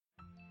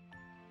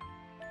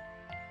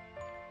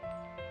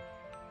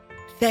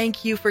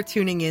Thank you for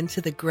tuning in to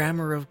The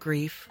Grammar of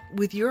Grief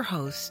with your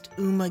host,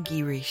 Uma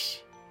Girish,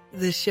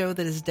 the show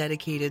that is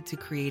dedicated to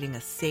creating a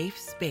safe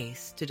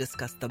space to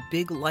discuss the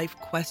big life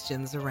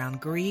questions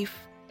around grief,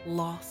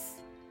 loss,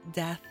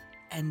 death,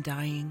 and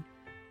dying.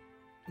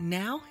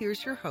 Now,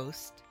 here's your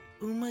host,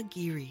 Uma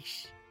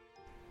Girish.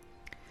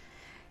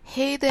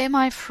 Hey there,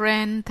 my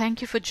friend. Thank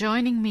you for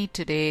joining me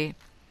today.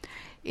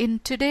 In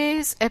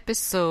today's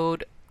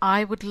episode,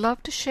 I would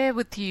love to share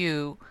with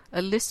you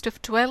a list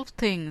of 12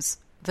 things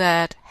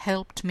that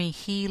helped me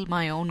heal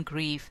my own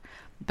grief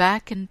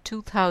back in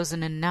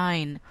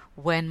 2009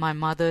 when my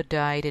mother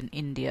died in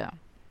India.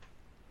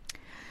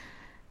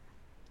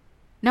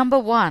 Number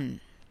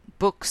 1,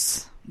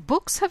 books.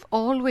 Books have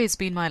always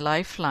been my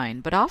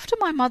lifeline, but after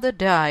my mother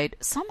died,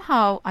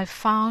 somehow I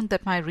found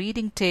that my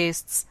reading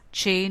tastes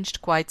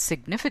changed quite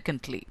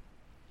significantly.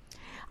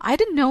 I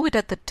didn't know it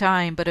at the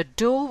time, but a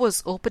door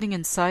was opening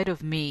inside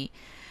of me,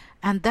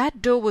 and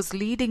that door was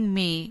leading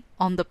me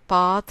on the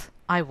path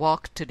I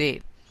walk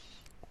today,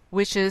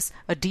 which is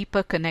a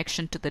deeper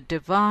connection to the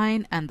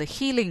divine and the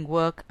healing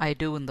work I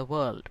do in the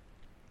world.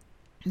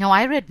 Now,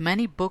 I read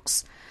many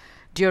books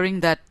during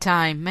that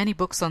time, many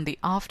books on the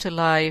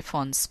afterlife,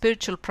 on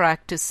spiritual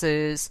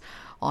practices,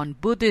 on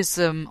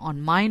Buddhism,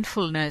 on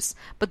mindfulness,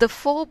 but the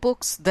 4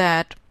 books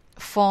that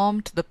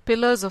formed the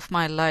pillars of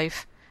my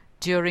life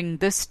during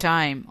this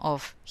time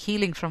of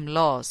healing from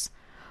loss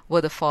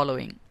were the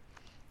following: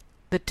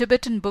 The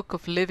Tibetan Book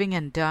of Living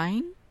and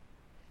Dying,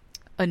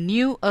 A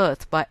New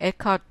Earth by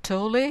Eckhart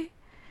Tolle,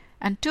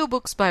 and 2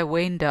 books by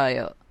Wayne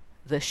Dyer,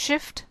 The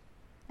Shift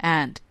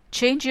and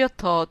Change Your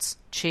Thoughts,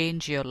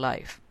 Change Your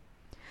Life.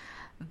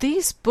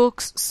 These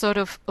books sort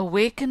of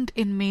awakened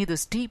in me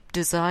this deep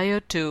desire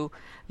to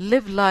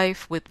live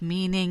life with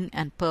meaning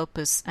and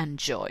purpose and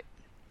joy.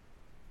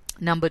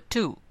 Number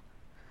 2,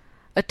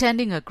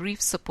 attending a grief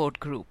support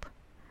group.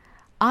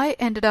 I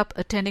ended up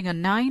attending a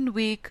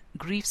 9-week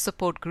grief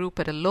support group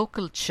at a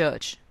local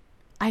church.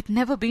 I'd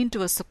never been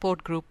to a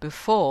support group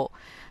before,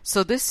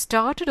 so this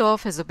started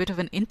off as a bit of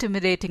an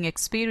intimidating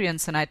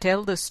experience, and I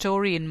tell the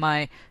story in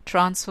my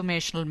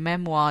transformational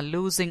memoir,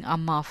 Losing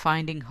Amma,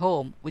 Finding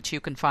Home, which you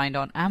can find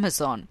on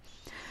Amazon.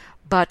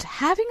 But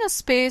having a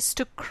space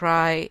to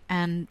cry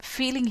and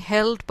feeling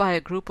held by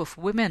a group of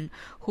women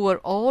who are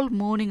all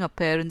mourning a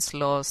parent's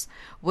loss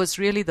was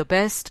really the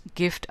best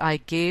gift I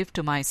gave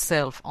to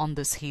myself on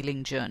this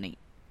healing journey.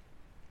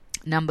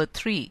 Number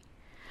 3,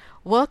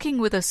 working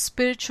with a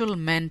spiritual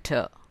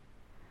mentor.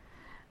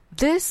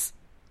 This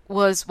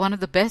was one of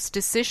the best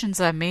decisions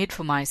I made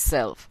for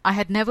myself. I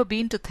had never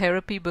been to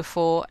therapy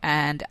before,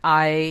 and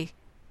I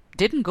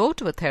didn't go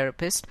to a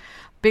therapist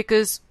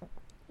because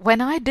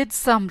when I did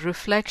some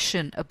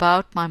reflection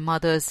about my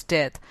mother's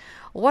death,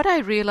 what I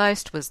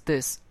realized was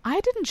this: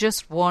 I didn't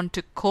just want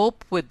to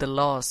cope with the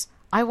loss,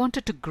 I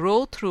wanted to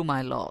grow through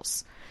my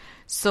loss.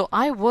 So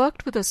I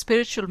worked with a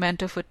spiritual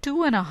mentor for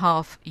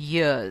 2.5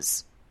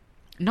 years.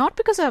 Not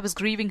because I was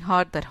grieving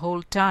hard that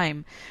whole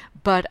time,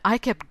 but I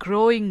kept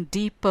growing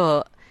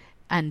deeper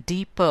and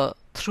deeper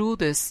through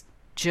this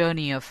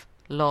journey of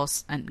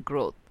loss and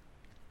growth.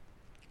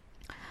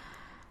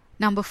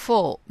 Number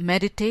 4,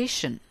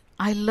 meditation.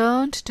 I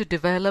learned to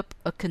develop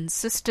a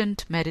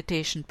consistent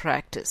meditation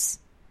practice.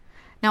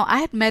 Now, I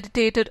had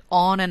meditated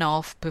on and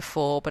off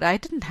before, but I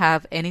didn't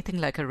have anything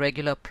like a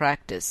regular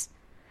practice.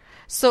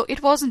 So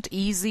it wasn't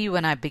easy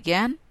when I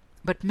began,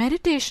 but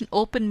meditation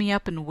opened me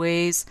up in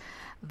ways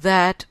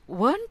that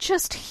weren't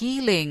just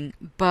healing,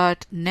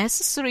 but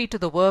necessary to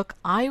the work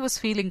I was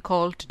feeling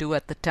called to do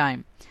at the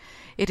time.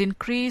 It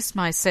increased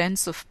my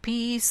sense of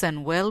peace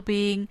and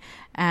well-being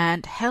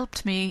and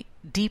helped me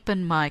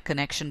deepen my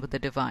connection with the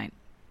divine.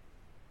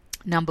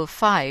 Number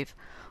 5,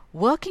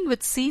 working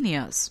with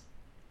seniors.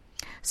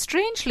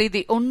 Strangely,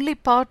 the only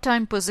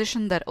part-time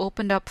position that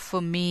opened up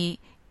for me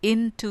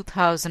in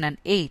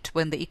 2008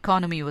 when the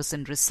economy was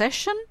in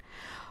recession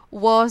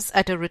was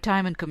at a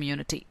retirement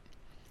community.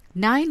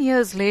 9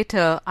 years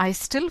later, I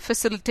still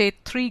facilitate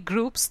 3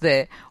 groups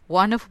there,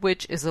 one of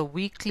which is a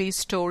weekly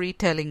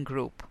storytelling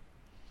group.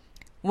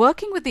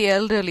 Working with the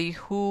elderly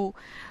who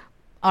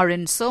are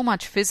in so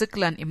much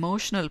physical and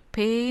emotional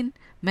pain,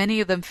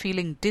 many of them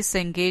feeling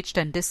disengaged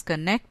and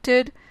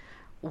disconnected,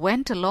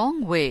 went a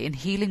long way in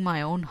healing my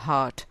own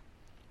heart.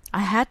 I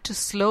had to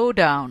slow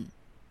down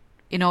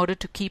in order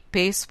to keep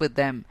pace with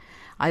them.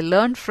 I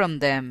learned from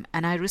them,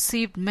 and I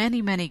received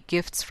many, many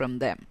gifts from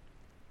them.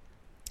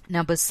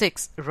 Number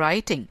 6,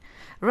 writing.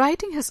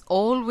 Writing has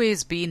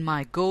always been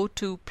my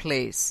go-to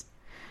place.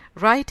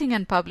 Writing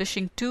and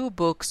publishing 2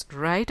 books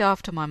right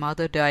after my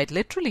mother died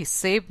literally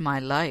saved my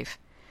life.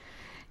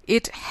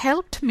 It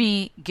helped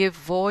me give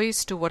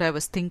voice to what I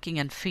was thinking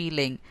and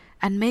feeling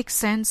and make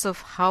sense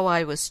of how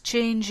I was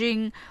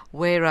changing,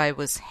 where I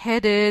was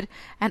headed,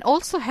 and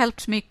also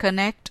helped me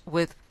connect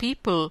with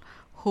people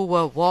who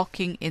were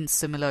walking in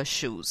similar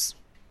shoes.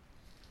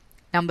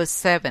 Number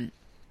 7,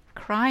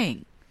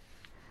 crying.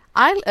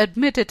 I'll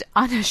admit it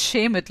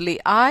unashamedly,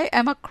 I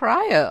am a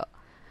crier.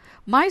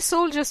 My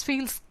soul just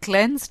feels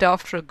cleansed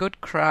after a good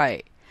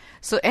cry.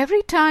 So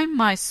every time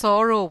my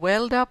sorrow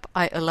welled up,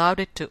 I allowed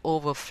it to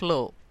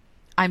overflow.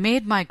 I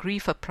made my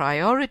grief a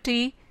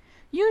priority,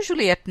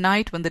 usually at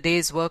night when the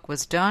day's work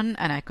was done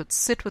and I could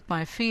sit with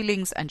my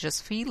feelings and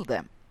just feel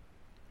them.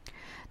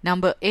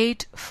 Number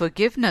 8,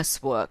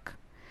 forgiveness work.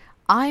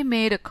 I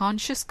made a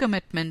conscious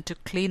commitment to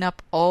clean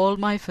up all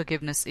my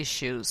forgiveness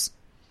issues.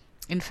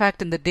 In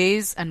fact, in the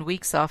days and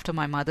weeks after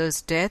my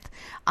mother's death,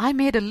 I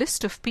made a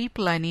list of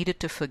people I needed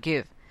to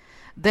forgive.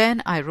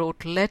 Then I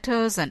wrote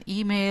letters and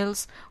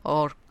emails,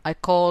 or I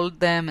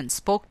called them and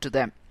spoke to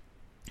them.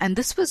 And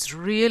this was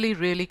really,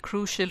 really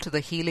crucial to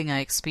the healing I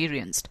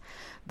experienced.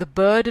 The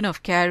burden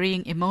of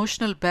carrying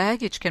emotional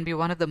baggage can be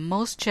one of the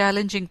most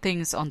challenging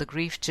things on the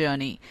grief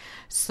journey.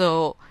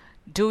 So,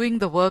 doing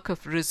the work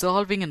of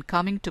resolving and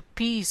coming to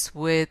peace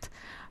with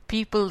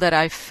people that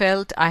I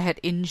felt I had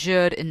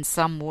injured in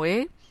some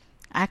way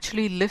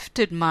actually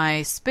lifted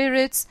my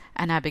spirits,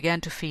 and I began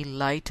to feel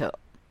lighter.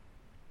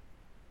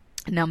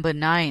 Number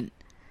 9,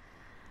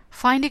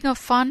 finding a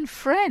fun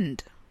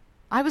friend.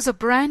 I was a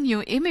brand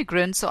new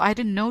immigrant, so I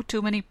didn't know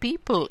too many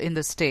people in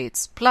the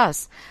States.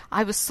 Plus,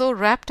 I was so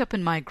wrapped up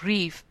in my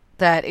grief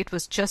that it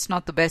was just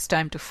not the best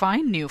time to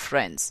find new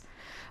friends.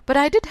 But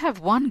I did have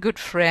one good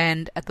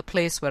friend at the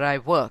place where I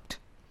worked.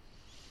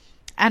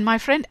 And my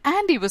friend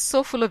Andy was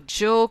so full of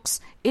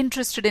jokes,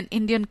 interested in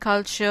Indian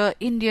culture,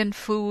 Indian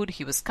food.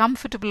 He was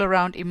comfortable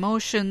around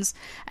emotions,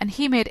 and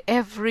he made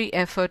every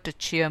effort to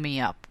cheer me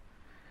up.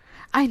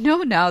 I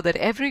know now that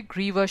every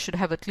griever should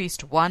have at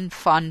least one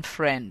fun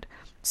friend,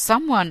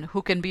 someone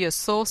who can be a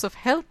source of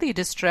healthy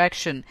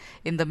distraction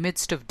in the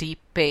midst of deep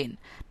pain.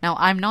 Now,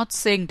 I'm not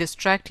saying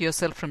distract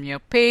yourself from your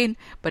pain,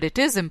 but it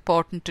is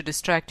important to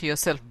distract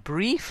yourself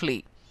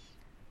briefly,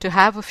 to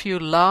have a few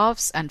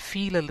laughs and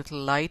feel a little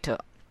lighter.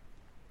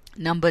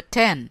 Number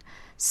 10,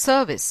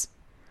 service.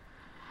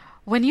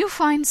 When you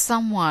find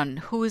someone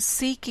who is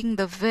seeking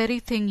the very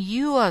thing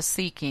you are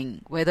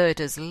seeking, whether it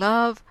is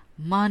love,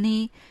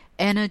 money,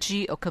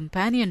 energy, or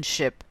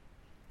companionship,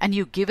 and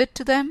you give it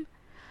to them,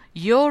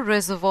 your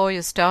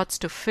reservoir starts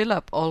to fill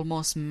up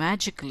almost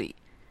magically.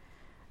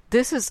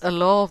 This is a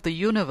law of the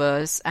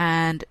universe,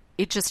 and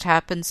it just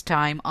happens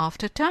time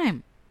after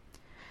time.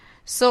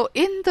 So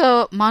in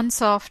the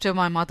months after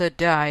my mother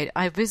died,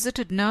 I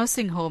visited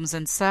nursing homes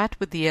and sat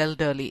with the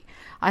elderly.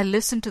 I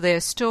listened to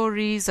their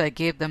stories, I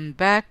gave them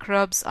back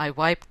rubs, I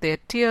wiped their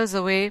tears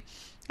away,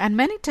 and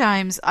many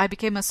times I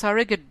became a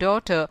surrogate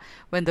daughter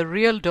when the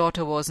real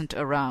daughter wasn't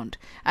around.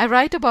 I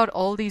write about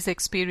all these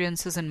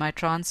experiences in my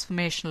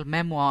transformational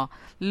memoir,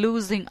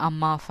 Losing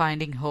Amma,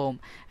 Finding Home,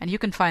 and you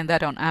can find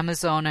that on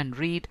Amazon and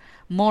read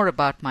more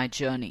about my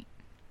journey.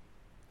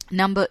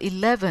 Number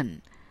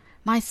 11,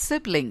 my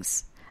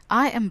siblings.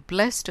 I am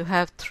blessed to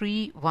have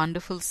 3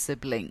 wonderful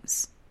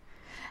siblings.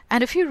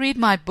 And if you read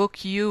my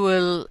book, you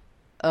will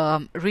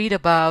read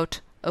about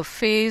a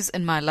phase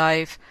in my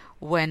life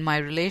when my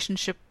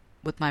relationship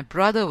with my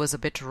brother was a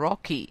bit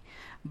rocky,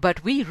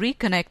 but we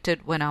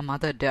reconnected when our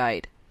mother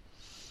died.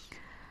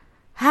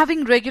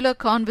 Having regular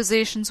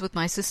conversations with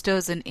my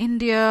sisters in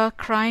India,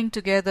 crying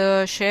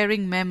together,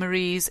 sharing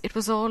memories, it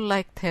was all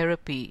like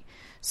therapy.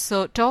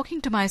 So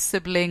talking to my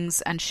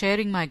siblings and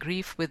sharing my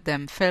grief with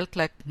them felt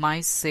like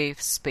my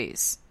safe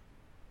space.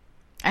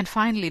 And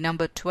finally,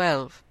 number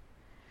 12,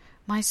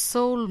 my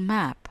soul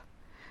map.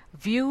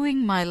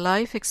 Viewing my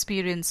life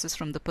experiences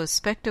from the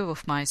perspective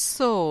of my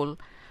soul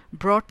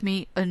brought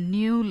me a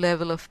new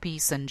level of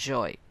peace and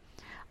joy.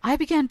 I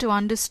began to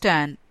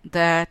understand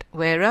that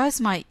whereas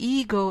my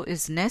ego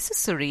is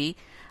necessary,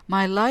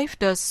 my life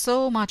does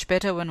so much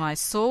better when my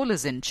soul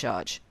is in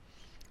charge.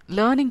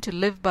 Learning to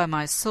live by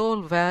my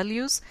soul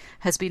values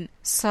has been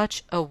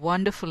such a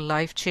wonderful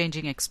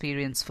life-changing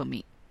experience for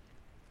me.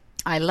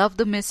 I love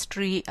the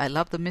mystery, I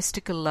love the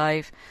mystical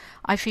life.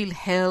 I feel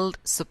held,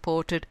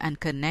 supported, and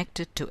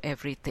connected to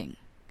everything.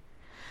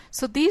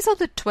 So these are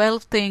the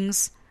 12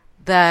 things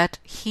that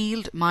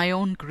healed my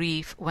own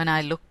grief when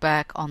I look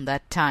back on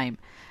that time.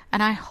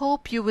 And I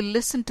hope you will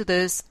listen to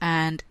this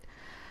and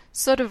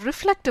sort of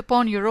reflect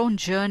upon your own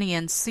journey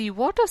and see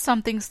what are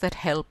some things that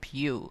help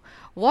you,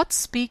 what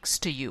speaks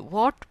to you,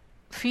 what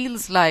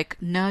feels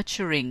like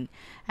nurturing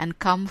and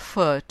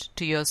comfort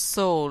to your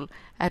soul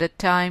at a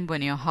time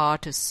when your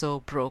heart is so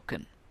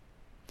broken.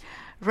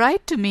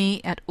 Write to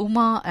me at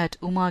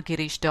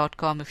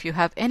uma@umagirish.com if you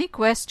have any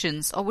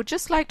questions or would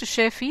just like to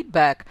share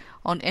feedback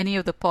on any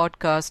of the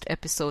podcast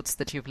episodes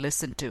that you've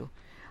listened to.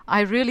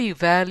 I really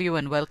value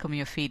and welcome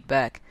your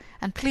feedback.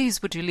 And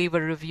please would you leave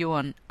a review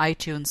on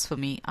iTunes for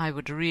me? I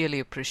would really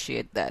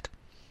appreciate that.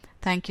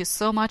 Thank you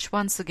so much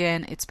once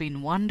again. It's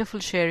been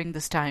wonderful sharing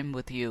this time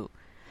with you.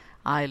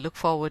 I look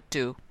forward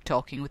to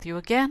talking with you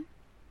again.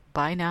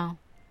 Bye now.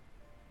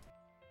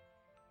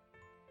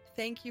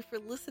 Thank you for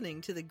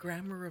listening to The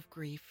Grammar of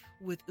Grief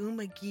with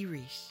Uma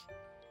Girish.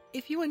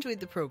 If you enjoyed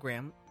the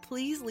program,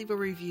 please leave a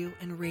review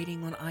and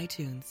rating on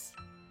iTunes.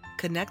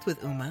 Connect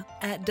with Uma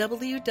at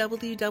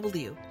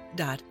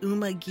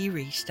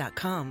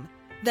www.umagirish.com.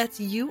 That's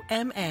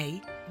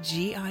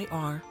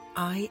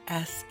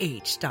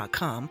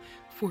UMAGIRISH.com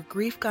for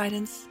grief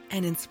guidance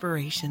and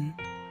inspiration.